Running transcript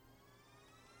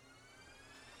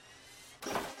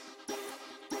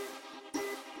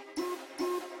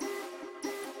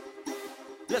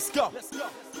Let's go.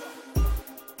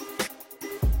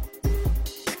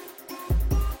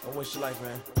 Don't waste your life,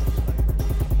 man.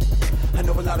 I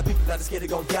know a lot of people that are scared they're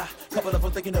gonna die. Couple of them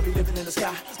thinking they'll be living in the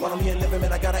sky. While I'm here living,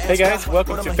 man, I gotta ask. Hey guys,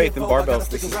 welcome to Faith and Barbells.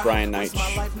 This is Brian Knight.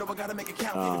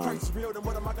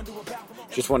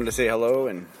 Just wanted to say hello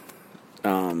and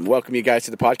welcome you guys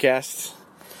to the podcast.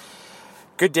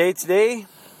 Good day today.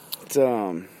 It's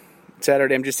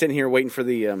Saturday. I'm just sitting here waiting for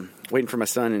my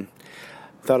son, and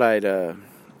thought I'd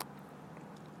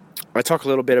talk a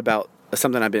little bit about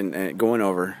something I've been going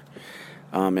over.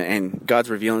 And God's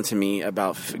revealing to me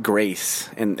about grace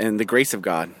and the grace of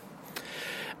God.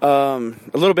 A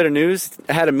little bit of news.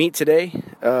 I had a meet today,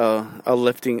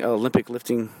 Olympic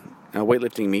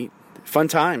weightlifting meet. Fun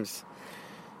times.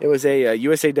 It was a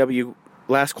USAW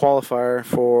last qualifier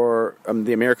for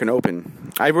the American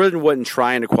Open. I really wasn't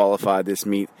trying to qualify this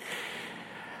meet.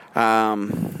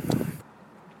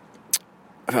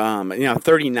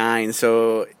 39.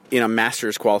 So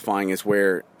Masters qualifying is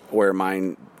where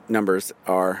mine numbers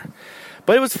are,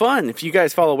 but it was fun. If you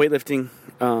guys follow weightlifting,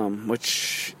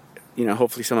 which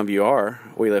hopefully some of you are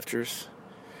weightlifters,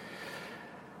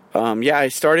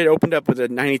 I opened up with a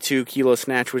 92 kilo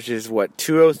snatch, which is about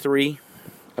 203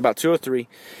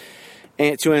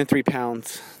 and 203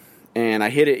 pounds, and I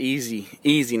hit it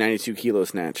easy 92 kilo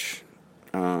snatch.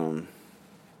 I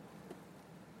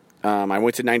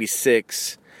went to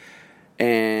 96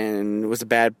 and it was a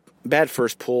bad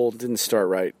first pull, didn't start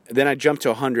right. Then I jumped to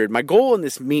 100. My goal in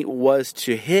this meet was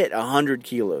to hit 100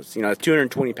 kilos,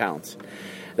 220 pounds.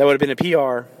 That would have been a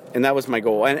PR, and that was my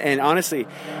goal. And honestly,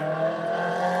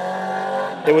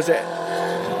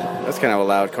 that's kind of a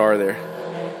loud car there.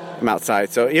 I'm outside.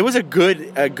 So it was a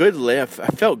good lift. I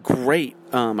felt great.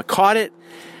 I caught it,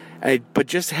 I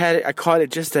caught it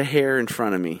just a hair in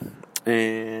front of me.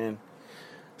 And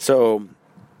so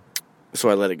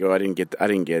I let it go. I didn't get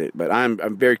it, but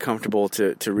I'm very comfortable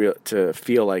to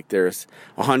feel like there's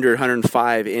 100,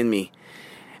 105 in me.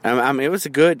 It was a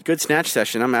good snatch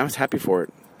session. I was happy for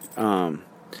it.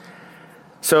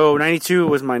 So 92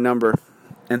 was my number,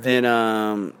 and then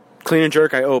clean and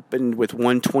jerk I opened with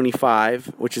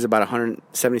 125, which is about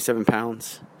 177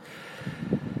 pounds,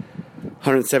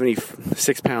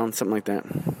 176 pounds, something like that.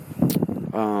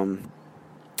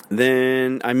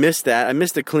 Then I missed that. I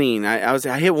missed the clean. I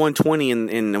hit 120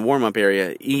 in the warm-up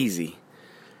area, easy.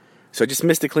 So I just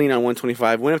missed the clean on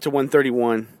 125. Went up to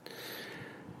 131,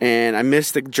 and I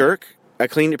missed the jerk. I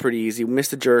cleaned it pretty easy.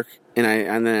 Missed the jerk,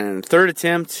 and then third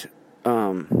attempt,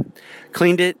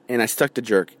 cleaned it, and I stuck the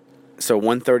jerk. So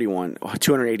 131,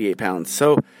 288 pounds.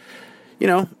 So,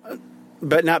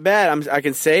 but not bad. I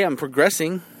can say I'm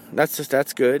progressing.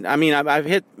 That's good. I mean, I've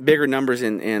hit bigger numbers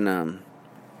in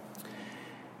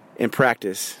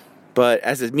practice, but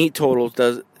as a meet total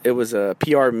it was a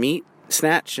PR meet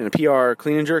snatch and a PR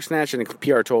clean and jerk snatch and a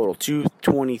PR total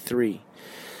 223.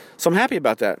 So I'm happy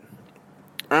about that.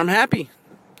 I'm happy.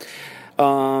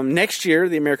 Next year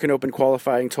the American Open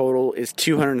qualifying total is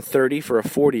 230 for a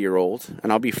 40-year-old,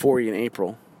 and I'll be 40 in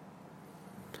April.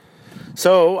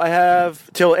 So I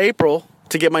have till April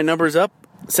to get my numbers up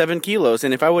 7 kilos,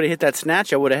 and if I would have hit that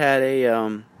snatch, I would have had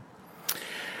a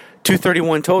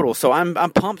 231 total. So I'm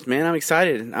pumped, man. I'm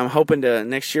excited. I'm hoping to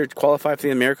next year qualify for the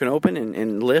American Open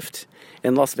and lift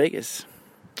in Las Vegas.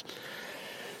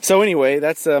 So anyway,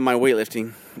 that's my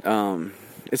weightlifting.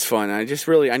 It's fun. I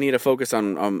need to focus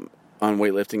on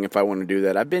weightlifting if I want to do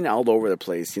that. I've been all over the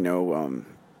place, crossfitting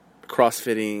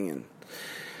and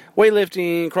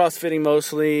weightlifting, crossfitting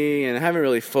mostly, and I haven't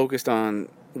really focused on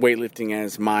weightlifting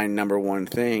as my number one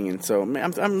thing. And so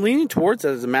I'm leaning towards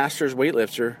as a master's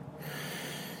weightlifter.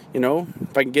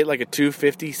 If I can get like a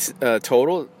 250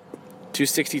 total,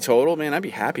 260 total, man, I'd be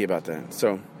happy about that.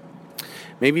 So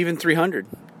maybe even 300,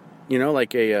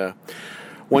 like a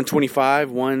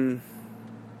 125,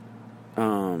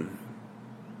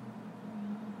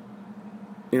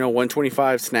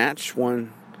 125 snatch,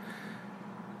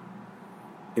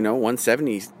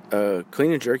 170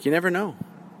 clean and jerk. You never know.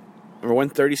 Or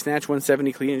 130 snatch,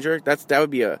 170 clean and jerk. That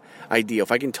would be ideal.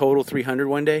 If I can total 300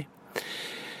 one day.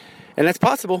 And that's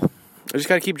possible. I just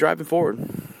got to keep driving forward.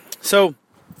 So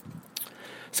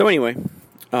anyway,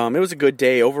 it was a good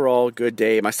day. Overall, good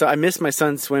day. I missed my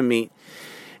son's swim meet.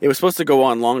 It was supposed to go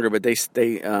on longer, but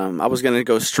I was going to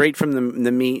go straight from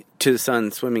the meet to the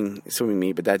son's swimming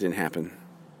meet, but that didn't happen.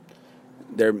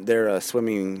 Their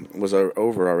swimming was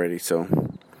over already. So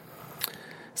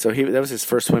that was his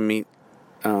first swim meet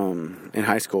in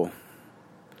high school.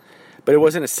 But it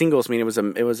wasn't a singles meet. It was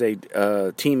a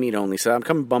team meet only. So I'm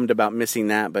kind of bummed about missing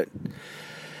that. But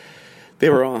They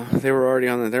were already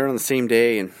on the same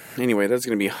day, and anyway, there's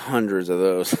going to be hundreds of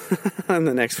those in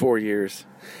the next 4 years.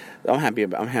 I'm happy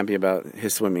about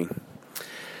his swimming.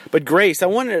 But grace, I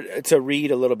wanted to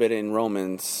read a little bit in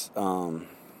Romans, and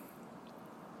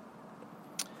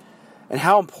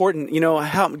how important,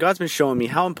 how God's been showing me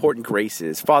how important grace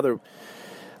is. Father,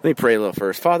 let me pray a little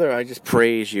first. Father, I just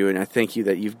praise you, and I thank you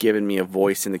that you've given me a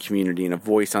voice in the community, and a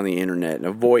voice on the internet, and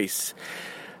a voice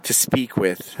to speak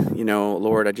with.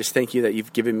 Lord, I just thank you that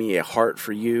you've given me a heart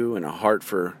for you, and a heart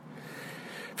for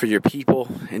your people,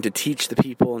 and to teach the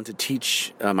people, and to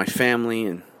teach my family.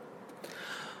 And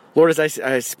Lord, as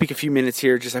I speak a few minutes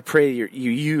here, I pray you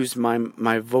use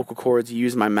my vocal cords, you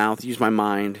use my mouth, use my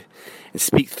mind, and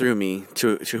speak through me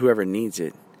to whoever needs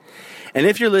it. And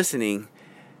if you're listening,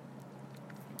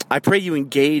 I pray you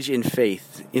engage in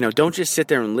faith. Don't just sit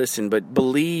there and listen, but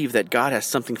believe that God has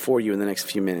something for you in the next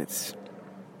few minutes.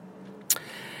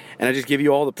 And I just give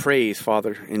you all the praise,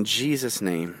 Father, in Jesus'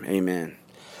 name, amen.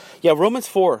 Yeah, Romans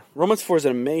 4. Romans 4 is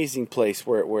an amazing place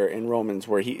where in Romans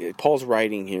where Paul's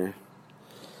writing here.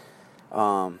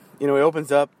 He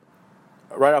opens up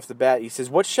right off the bat. He says,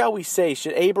 "What shall we say?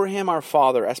 Should Abraham our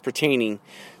father, as pertaining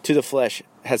to the flesh,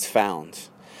 has found?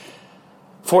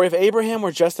 For if Abraham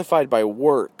were justified by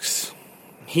works,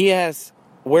 he has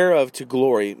whereof to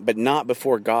glory, but not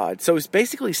before God." So he's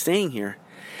basically saying here,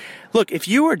 look, if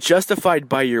you are justified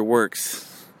by your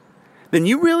works, then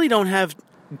you really don't have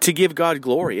to give God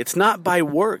glory. It's not by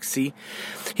works. See,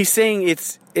 he's saying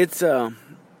if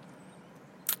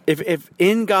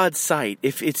in God's sight,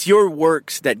 if it's your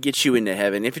works that get you into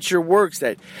heaven, if it's your works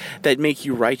that make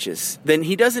you righteous, then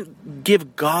he doesn't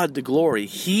give God the glory.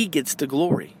 He gets the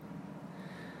glory.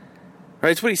 Right?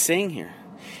 That's what he's saying here.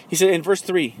 He said in verse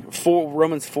 3,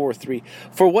 Romans 4:3,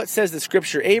 "For what says the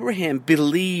scripture? Abraham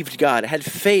believed God, had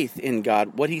faith in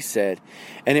God, what he said,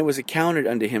 and it was accounted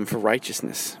unto him for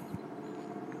righteousness."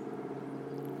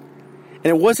 And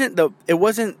it wasn't the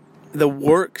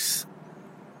works.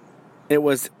 It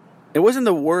wasn't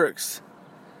the works,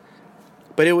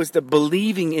 but it was the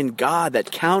believing in God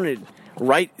that counted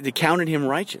him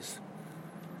righteous.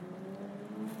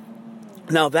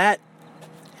 Now that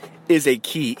is a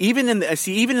key. Even in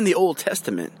the Old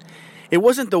Testament, it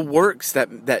wasn't the works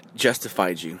that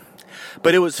justified you,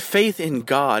 but it was faith in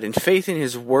God and faith in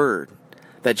His Word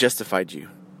that justified you.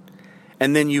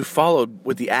 And then you followed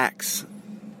with the acts,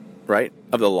 right,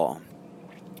 of the law.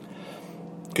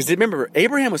 Because remember,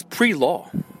 Abraham was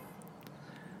pre-law,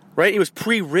 right? It was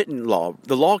pre-written law.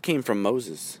 The law came from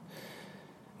Moses.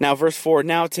 Now, verse 4,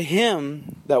 "Now to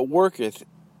him that worketh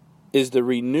is the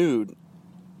renewed,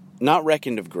 not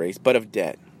reckoned of grace, but of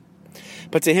debt.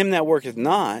 But to him that worketh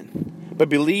not, but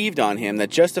believed on him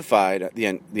that justified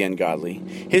the ungodly,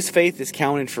 his faith is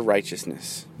counted for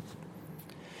righteousness.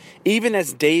 Even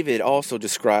as David also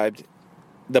described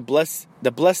the blessedness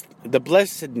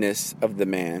of the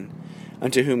man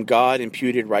unto whom God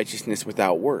imputed righteousness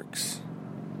without works,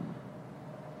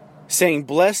 saying,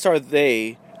 Blessed are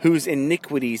they whose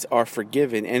iniquities are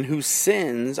forgiven and whose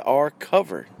sins are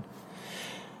covered."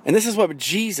 And this is what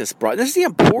Jesus brought. This is the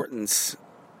importance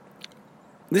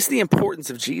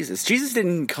of Jesus. Jesus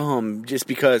didn't come just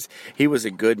because he was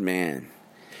a good man.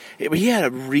 He had a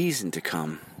reason to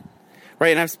come. Right?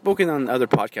 And I've spoken on other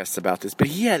podcasts about this, but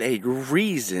he had a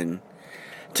reason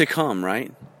to come,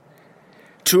 right?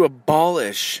 To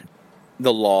abolish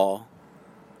the law,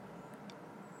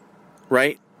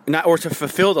 right? Or to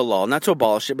fulfill the law. Not to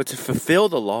abolish it, but to fulfill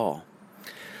the law.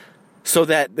 So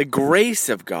that the grace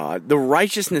of God, the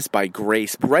righteousness by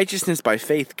grace, righteousness by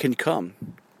faith can come.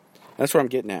 That's what I'm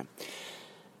getting at.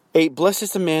 8, "Blessed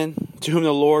is the man to whom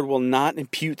the Lord will not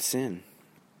impute sin.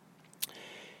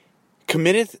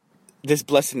 Committeth this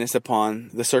blessedness upon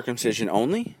the circumcision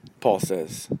only," Paul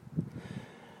says,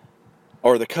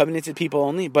 or the covenanted people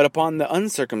only, "but upon the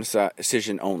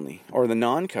uncircumcision only," or the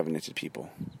non-covenanted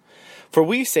people. "For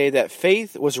we say that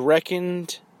faith was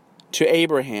reckoned to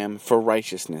Abraham for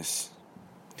righteousness."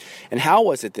 And how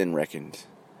was it then reckoned?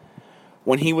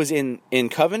 When he was in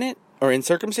covenant, or in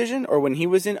circumcision, or when he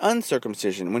was in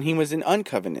uncircumcision, when he was in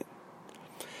uncovenant?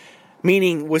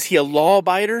 Meaning, was he a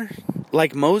law-abider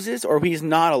like Moses, or he's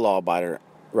not a law-abider,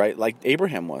 right, like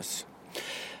Abraham was?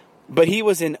 But he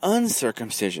was in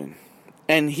uncircumcision,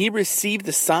 and he received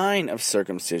the sign of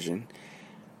circumcision,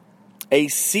 a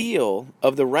seal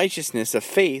of the righteousness of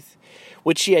faith,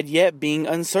 which he had yet being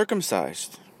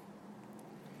uncircumcised,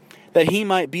 that he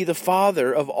might be the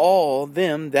father of all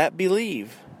them that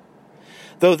believe,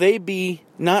 though they be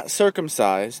not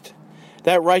circumcised,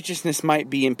 that righteousness might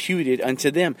be imputed unto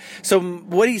them. So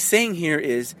what he's saying here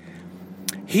is,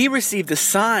 he received the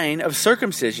sign of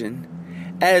circumcision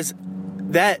as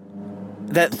that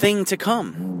thing to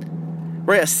come,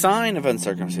 right? A sign of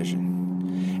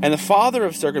uncircumcision. And the father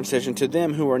of circumcision to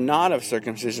them who are not of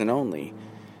circumcision only,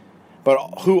 but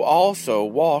who also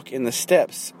walk in the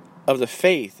steps of the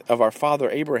faith of our father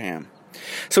Abraham.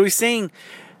 So he's saying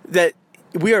that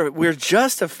we're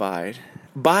justified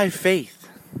by faith,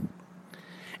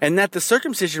 and that the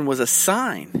circumcision was a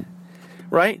sign,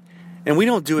 right? And we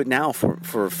don't do it now for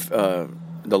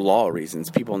the law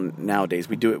reasons. People nowadays,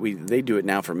 they do it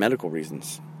now for medical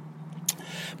reasons.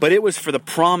 But it was for the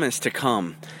promise to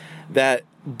come, that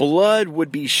blood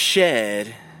would be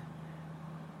shed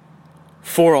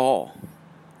for all,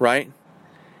 right?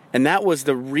 And that was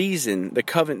the reason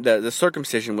the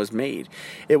circumcision was made.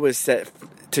 It was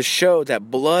to show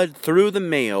that blood through the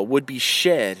male would be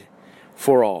shed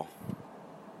for all.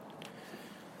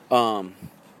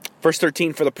 Verse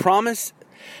 13, for the promise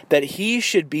that he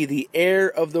should be the heir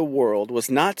of the world was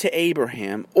not to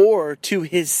Abraham or to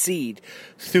his seed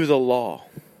through the law,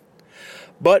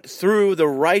 but through the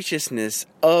righteousness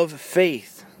of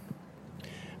faith.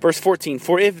 Verse 14,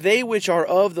 for if they which are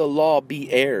of the law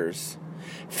be heirs,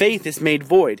 faith is made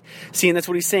void. See, and that's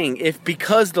what he's saying. If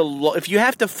you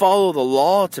have to follow the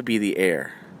law to be the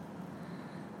heir,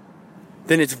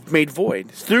 then it's made void.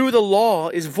 Through the law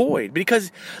is void,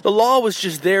 because the law was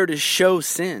just there to show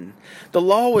sin. The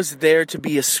law was there to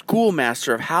be a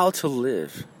schoolmaster of how to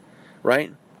live,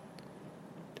 right?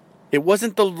 It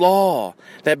wasn't the law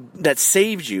that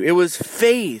saved you. It was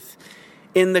faith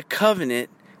in the covenant,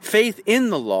 faith in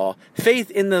the law, faith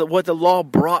in what the law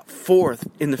brought forth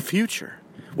in the future,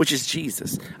 which is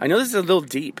Jesus. I know this is a little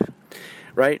deep,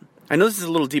 right? I know this is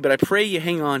a little deep, but I pray you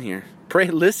hang on here. Pray,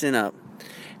 listen up.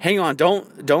 Hang on,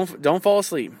 don't fall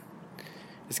asleep.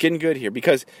 It's getting good here,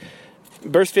 because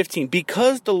verse 15,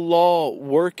 because the law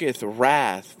worketh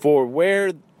wrath, for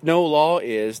where no law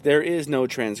is, there is no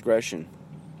transgression.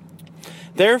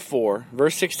 Therefore,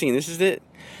 verse 16, this is it.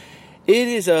 It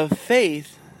is of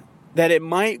faith that it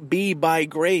might be by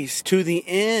grace, to the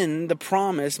end the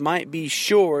promise might be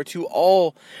sure to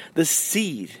all the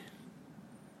seed,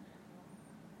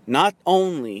 not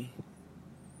only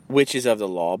which is of the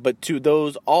law, but to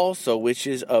those also which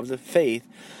is of the faith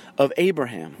of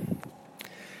Abraham.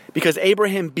 Because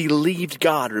Abraham believed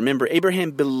God. Remember,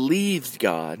 Abraham believed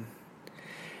God,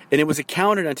 and it was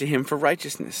accounted unto him for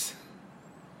righteousness.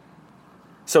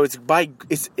 So it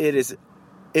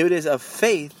is of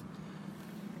faith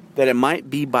that it might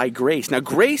be by grace. Now,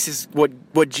 grace is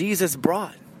what Jesus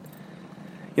brought.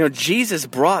 You know, Jesus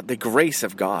brought the grace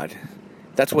of God.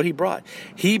 That's what he brought.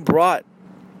 He brought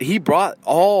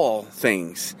all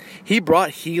things. He brought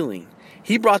healing.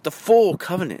 He brought the full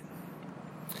covenant.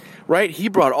 Right? He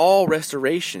brought all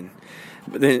restoration.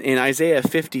 Then in Isaiah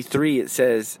 53, it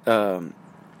says that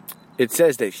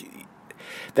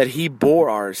he bore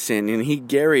our sin and he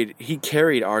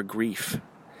carried our grief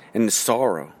and the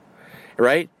sorrow.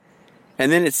 Right?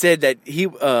 And then it said that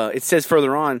it says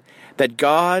further on that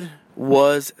God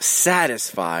was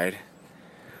satisfied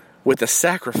with the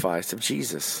sacrifice of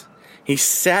Jesus. He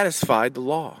satisfied the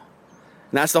law.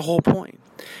 And that's the whole point.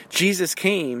 Jesus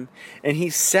came and he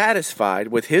satisfied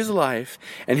with his life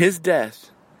and his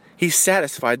death. He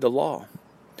satisfied the law.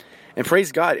 And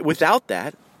praise God, without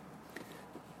that,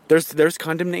 there's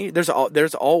condemnation.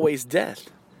 There's always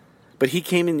death. But he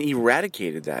came and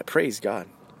eradicated that. Praise God.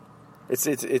 It's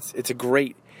a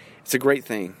great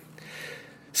thing.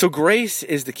 So grace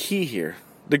is the key here.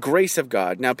 The grace of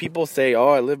God. Now people say, "Oh,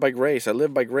 I live by grace. I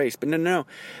live by grace." But no.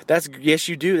 Yes,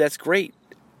 you do. That's great.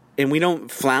 And we don't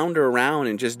flounder around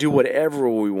and just do whatever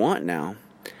we want now.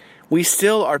 We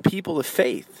still are people of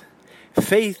faith.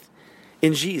 Faith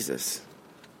in Jesus.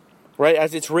 Right?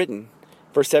 As it's written,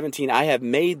 verse 17, I have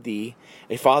made thee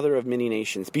a father of many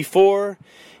nations. Before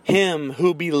him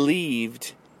who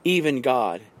believed, even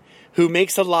God, who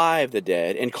makes alive the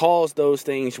dead and calls those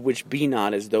things which be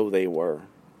not as though they were.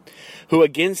 Who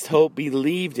against hope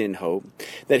believed in hope,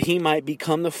 that he might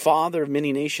become the father of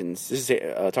many nations. This is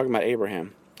talking about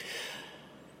Abraham.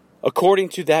 According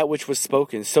to that which was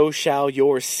spoken, so shall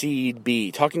your seed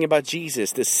be. Talking about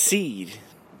Jesus, the seed.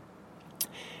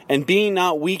 And being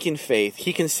not weak in faith,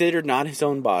 he considered not his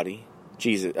own body,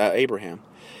 Abraham,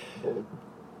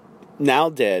 now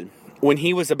dead, when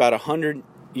he was about 100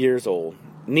 years old,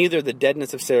 neither the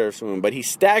deadness of Sarah's womb, but he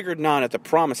staggered not at the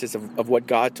promises of what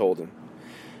God told him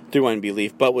through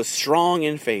unbelief, but was strong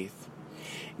in faith,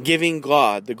 giving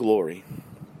God the glory,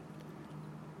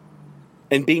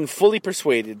 and being fully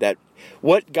persuaded that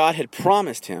what God had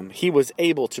promised him, he was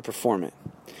able to perform it.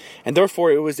 And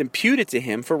therefore it was imputed to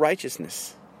him for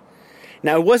righteousness.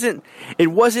 Now, it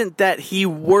wasn't that he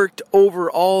worked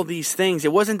over all these things.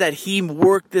 It wasn't that he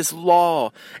worked this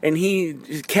law and he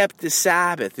kept the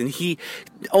Sabbath and he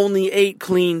only ate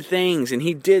clean things and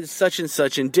he did such and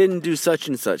such and didn't do such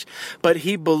and such. But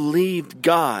he believed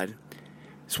God's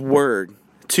word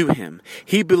to him.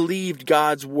 He believed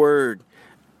God's word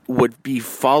would be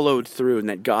followed through and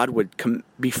that God would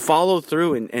be followed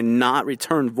through and not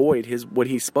return void what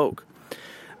he spoke.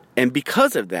 And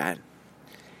because of that,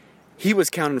 he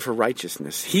was counted for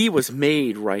righteousness. He was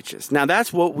made righteous. Now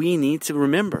that's what we need to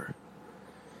remember.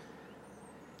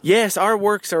 Yes, our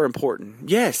works are important.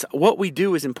 Yes, what we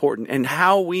do is important. And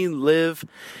how we live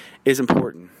is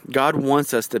important. God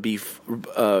wants us to be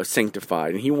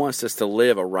sanctified. And he wants us to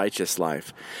live a righteous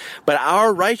life. But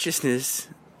our righteousness,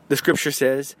 the scripture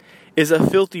says, is a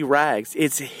filthy rags.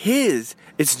 It's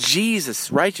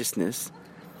Jesus' righteousness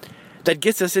that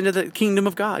gets us into the kingdom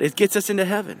of God. It gets us into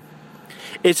heaven.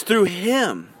 It's through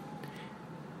him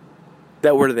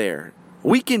that we're there.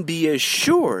 We can be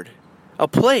assured a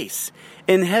place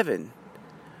in heaven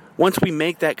once we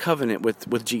make that covenant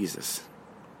with Jesus.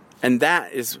 And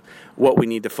that is what we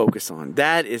need to focus on.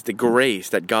 That is the grace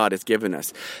that God has given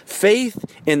us. Faith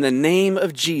in the name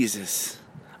of Jesus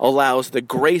allows the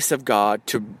grace of God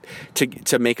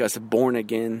to make us born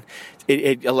again.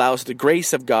 It allows the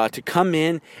grace of God to come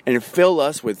in and fill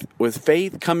us with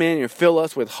faith, come in and fill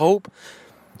us with hope,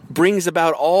 brings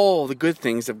about all the good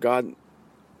things of God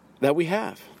that we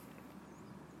have.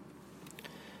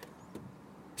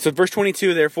 So verse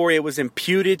 22, therefore it was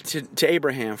imputed to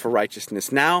Abraham for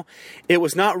righteousness. Now it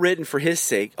was not written for his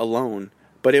sake alone,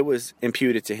 but it was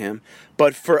imputed to him,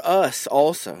 but for us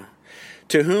also,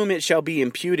 to whom it shall be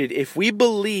imputed if we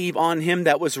believe on him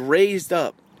that was raised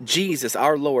up, Jesus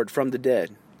our Lord, from the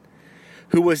dead,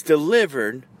 who was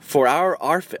delivered for our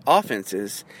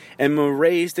offenses and was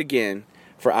raised again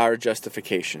for our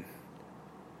justification.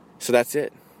 So that's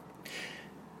it.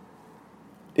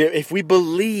 If we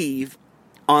believe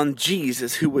on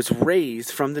Jesus who was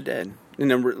raised from the dead,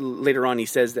 and then later on he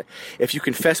says that if you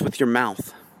confess with your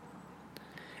mouth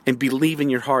and believe in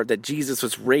your heart that Jesus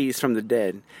was raised from the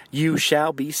dead, you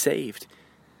shall be saved.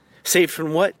 Saved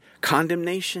from what?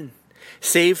 Condemnation.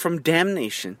 Saved from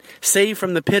damnation. Saved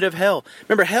from the pit of hell.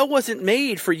 Remember, hell wasn't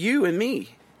made for you and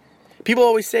me. People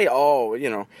always say,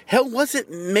 hell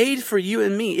wasn't made for you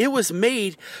and me. It was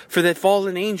made for the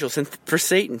fallen angels and for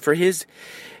Satan,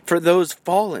 for those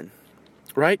fallen.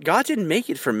 Right? God didn't make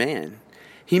it for man.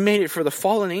 He made it for the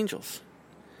fallen angels.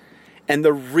 And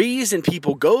the reason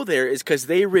people go there is because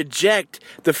they reject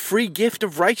the free gift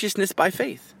of righteousness by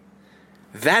faith.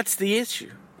 That's the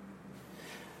issue.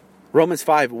 Romans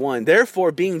 5:1,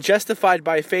 therefore being justified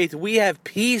by faith, we have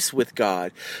peace with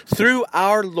God through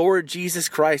our Lord Jesus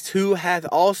Christ, we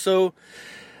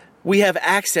have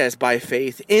access by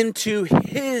faith into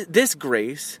this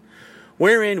grace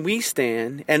wherein we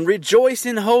stand and rejoice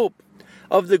in hope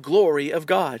of the glory of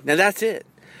God. Now that's it.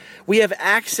 We have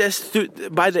access to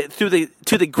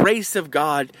the grace of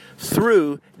God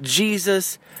through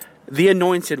Jesus, the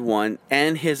Anointed One,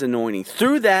 and his anointing.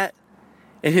 Through that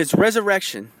and his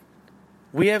resurrection,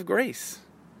 we have grace.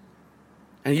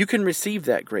 And you can receive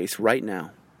that grace right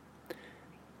now.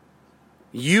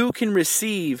 You can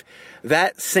receive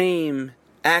that same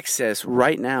access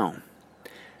right now.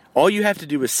 All you have to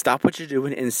do is stop what you're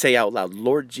doing and say out loud,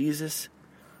 Lord Jesus,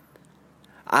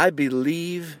 I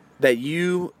believe that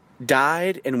you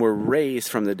died and were raised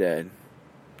from the dead.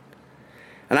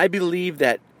 And I believe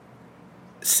that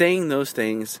saying those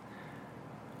things,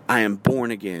 I am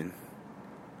born again.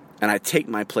 And I take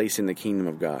my place in the kingdom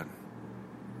of God.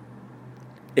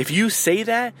 If you say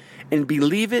that and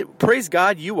believe it, praise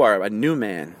God, you are a new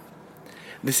man.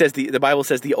 This says the Bible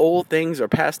says the old things are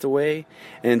passed away,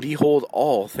 and behold,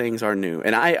 all things are new.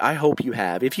 And I hope you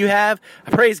have. If you have,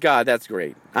 praise God, that's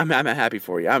great. I'm happy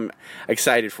for you. I'm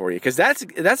excited for you because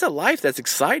that's a life that's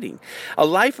exciting, a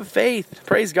life of faith.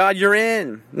 Praise God, you're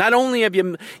in. Not only have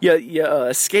you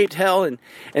escaped hell and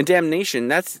damnation.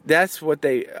 That's what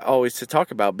they always talk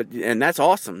about. And that's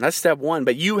awesome. That's step one.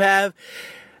 But you have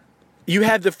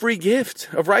the free gift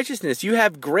of righteousness. You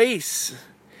have grace.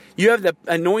 You have the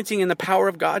anointing and the power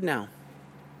of God now.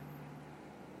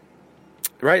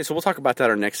 Right? So we'll talk about that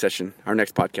our next session, our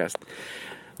next podcast.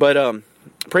 But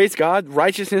praise God,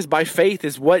 righteousness by faith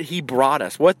is what he brought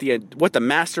us, what the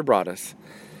Master brought us.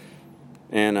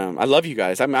 And I love you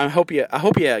guys. I hope you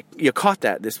caught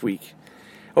that this week.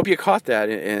 I hope you caught that,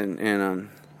 and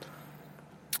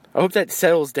I hope that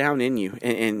settles down in you,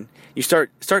 and you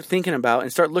start thinking about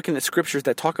and start looking at scriptures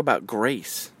that talk about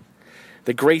grace.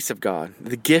 The grace of God,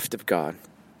 the gift of God.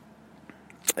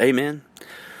 Amen.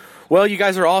 Well, you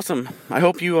guys are awesome. I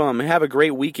hope you have a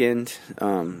great weekend.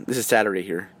 This is Saturday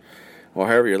here, or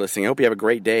however you're listening. I hope you have a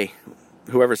great day,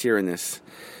 whoever's hearing this.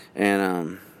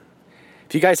 And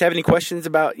if you guys have any questions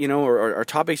about, or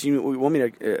topics you want me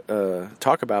to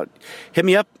talk about, hit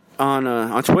me up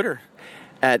on Twitter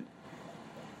at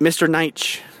Mr.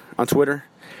 Neitch on Twitter,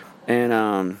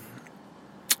 and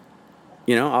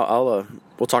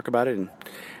we'll talk about it and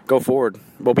go forward.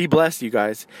 Well, be blessed, you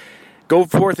guys. Go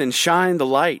forth and shine the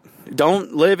light.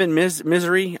 Don't live in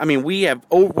misery. I mean, we have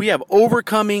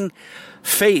overcoming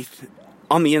faith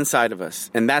on the inside of us,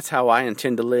 and that's how I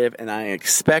intend to live, and I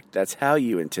expect that's how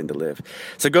you intend to live.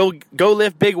 So go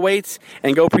lift big weights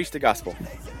and go preach the gospel.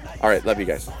 All right, love you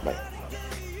guys. Bye.